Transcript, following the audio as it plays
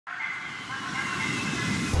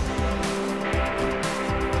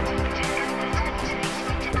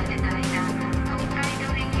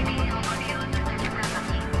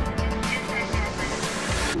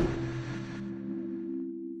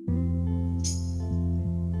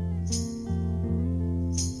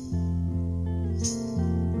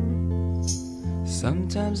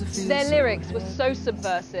Sometimes I feel Their lyrics were so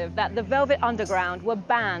subversive that the Velvet Underground were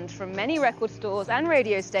banned from many record stores and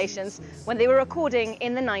radio stations when they were recording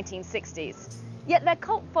in the 1960s. Yet their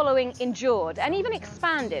cult following endured and even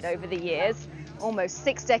expanded over the years. Almost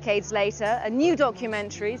 6 decades later, a new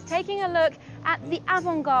documentary is taking a look at the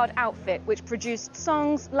avant-garde outfit which produced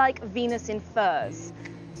songs like Venus in Furs.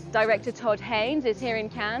 Director Todd Haynes is here in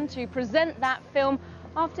Cannes to present that film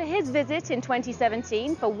after his visit in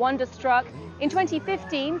 2017 for Wonderstruck, in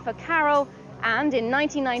 2015 for Carol, and in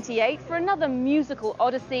 1998 for another musical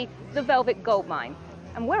odyssey, The Velvet Goldmine.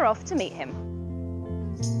 And we're off to meet him.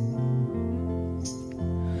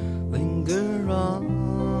 linger on.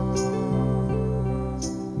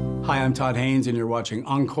 Hi, I'm Todd Haynes, and you're watching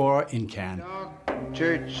Encore in Cannes. Dark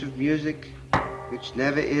church of music, which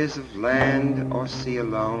never is of land or sea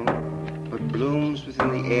alone, but blooms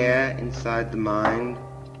within the air inside the mind,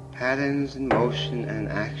 patterns in motion and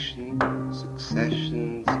action,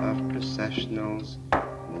 successions of processionals,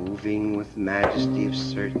 moving with the majesty of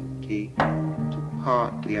certainty to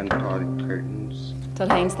part the unparted curtains.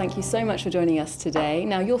 Todd Haynes, thank you so much for joining us today.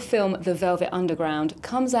 Now, your film, The Velvet Underground,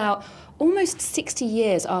 comes out almost 60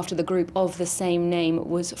 years after the group of the same name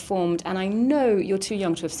was formed, and I know you're too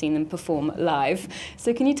young to have seen them perform live.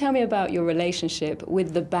 So can you tell me about your relationship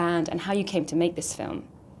with the band and how you came to make this film?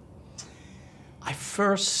 I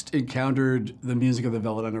first encountered the music of the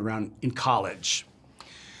Velvet Underground in college.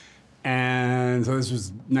 And so this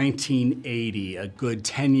was 1980, a good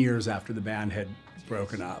 10 years after the band had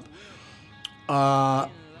broken up.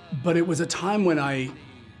 But it was a time when I,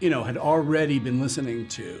 had already been listening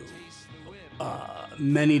to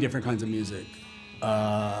many different kinds of music.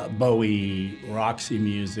 Bowie, Roxy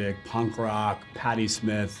music, punk rock, Patti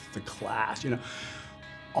Smith, The Clash,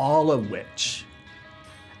 all of which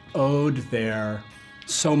owed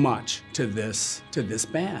so much to this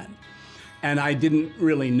band. And I didn't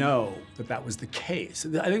really know that that was the case.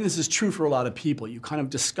 I think this is true for a lot of people. You kind of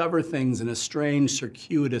discover things in a strange,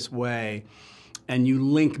 circuitous way, and you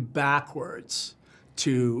link backwards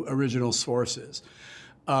to original sources.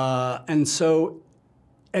 And so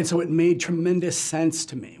it made tremendous sense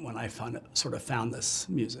to me when I found this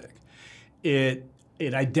music. It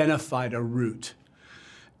identified a root,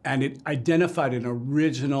 and it identified an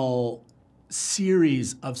original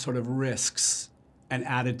series of sort of risks and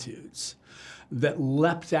attitudes that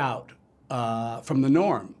leapt out from the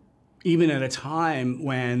norm, even at a time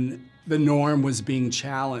when the norm was being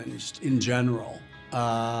challenged in general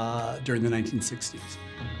during the 1960s.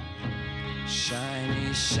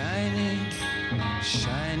 Shiny, shiny,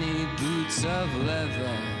 shiny boots of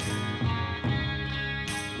leather.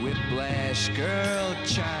 Whiplash girl,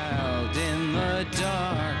 child in the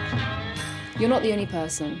dark. You're not the only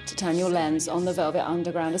person to turn your lens on the Velvet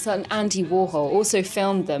Underground. A certain Andy Warhol also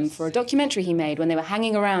filmed them for a documentary he made when they were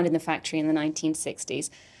hanging around in the factory in the 1960s.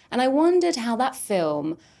 And I wondered how that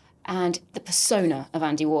film and the persona of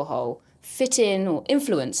Andy Warhol fit in or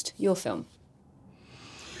influenced your film.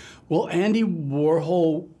 Well, Andy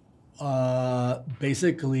Warhol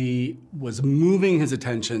basically was moving his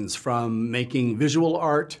attentions from making visual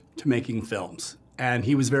art to making films. And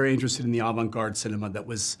he was very interested in the avant-garde cinema that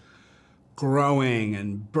was growing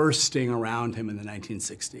and bursting around him in the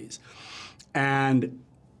 1960s. And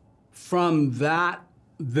from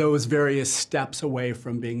those various steps away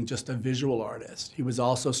from being just a visual artist, he was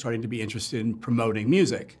also starting to be interested in promoting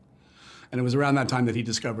music. And it was around that time that he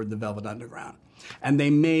discovered the Velvet Underground. And they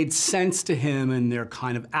made sense to him in their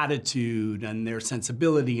kind of attitude and their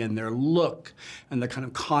sensibility and their look and the kind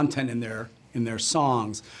of content in their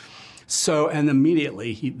songs. So, and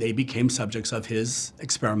immediately they became subjects of his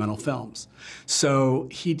experimental films. So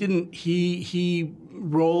he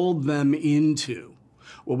rolled them into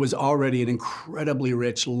what was already an incredibly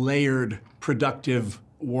rich, layered, productive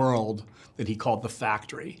world that he called the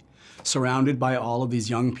factory, surrounded by all of these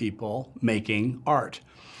young people making art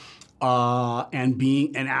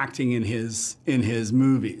and acting in his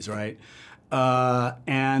movies, right?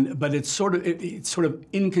 But it's sort of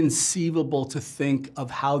inconceivable to think of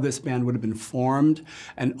how this band would have been formed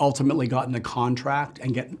and ultimately gotten a contract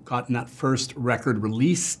and gotten that first record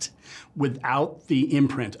released without the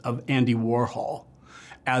imprint of Andy Warhol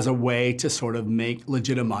as a way to sort of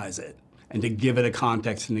legitimize it and to give it a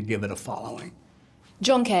context and to give it a following.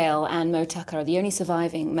 John Cale and Mo Tucker are the only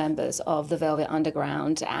surviving members of the Velvet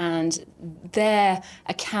Underground, and their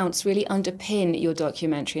accounts really underpin your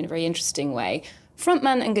documentary in a very interesting way.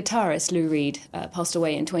 Frontman and guitarist Lou Reed passed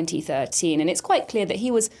away in 2013, and it's quite clear that he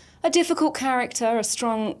was a difficult character, a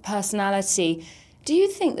strong personality. Do you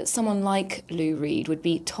think that someone like Lou Reed would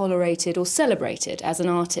be tolerated or celebrated as an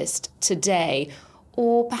artist today,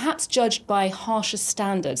 or perhaps judged by harsher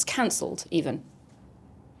standards, cancelled even?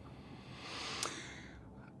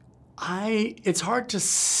 It's hard to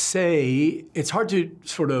say. It's hard to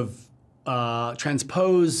sort of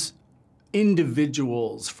transpose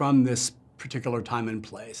individuals from this particular time and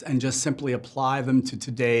place and just simply apply them to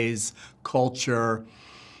today's culture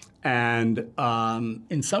and,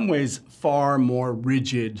 in some ways, far more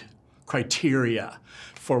rigid criteria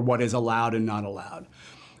for what is allowed and not allowed.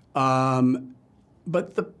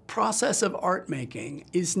 But the process of art making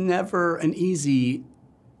is never an easy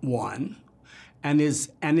one, and is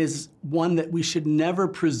one that we should never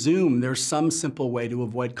presume there's some simple way to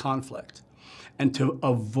avoid conflict and to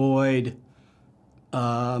avoid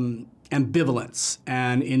ambivalence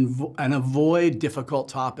and avoid difficult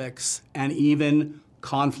topics and even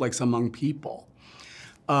conflicts among people.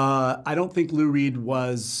 I don't think Lou Reed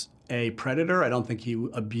was a predator. I don't think he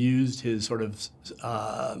abused his sort of,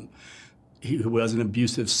 he wasn't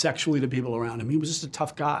abusive sexually to people around him. He was just a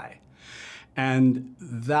tough guy. And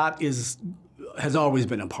that has always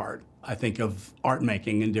been a part, I think, of art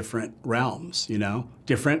making in different realms, you know,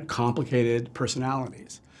 different complicated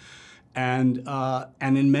personalities. And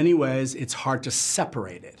in many ways, it's hard to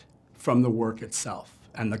separate it from the work itself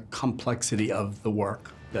and the complexity of the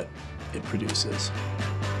work that it produces.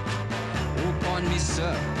 Oh, pardon me,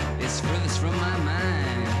 sir, it's furthest from my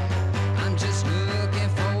mind. I'm just looking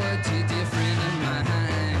forward to different of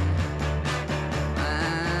mine.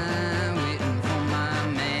 I'm waiting for my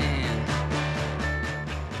man.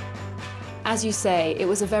 As you say, it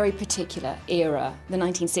was a very particular era, the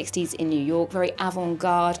 1960s in New York, very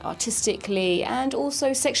avant-garde artistically, and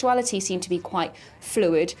also sexuality seemed to be quite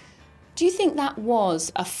fluid. Do you think that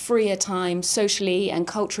was a freer time socially and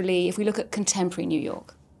culturally if we look at contemporary New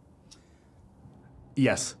York?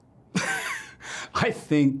 Yes. I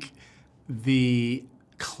think the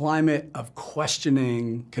climate of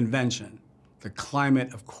questioning convention, the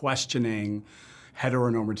climate of questioning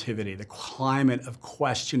heteronormativity, the climate of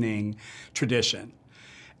questioning tradition,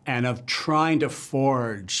 and of trying to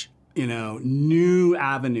forge, you know, new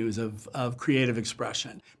avenues of creative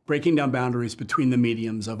expression, breaking down boundaries between the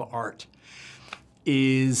mediums of art,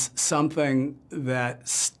 is something that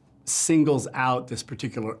singles out this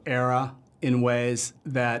particular era in ways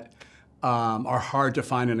that are hard to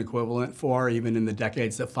find an equivalent for, even in the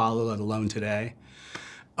decades that follow, let alone today.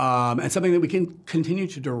 And something that we can continue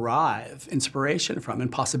to derive inspiration from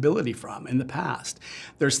and possibility from in the past.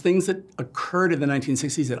 There's things that occurred in the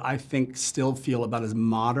 1960s that I think still feel about as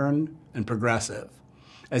modern and progressive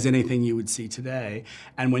as anything you would see today.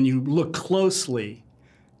 And when you look closely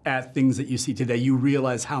at things that you see today, you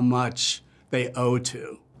realize how much they owe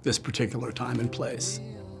to this particular time and place.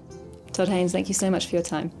 Todd Haynes, thank you so much for your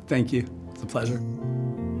time. Thank you. It's a pleasure.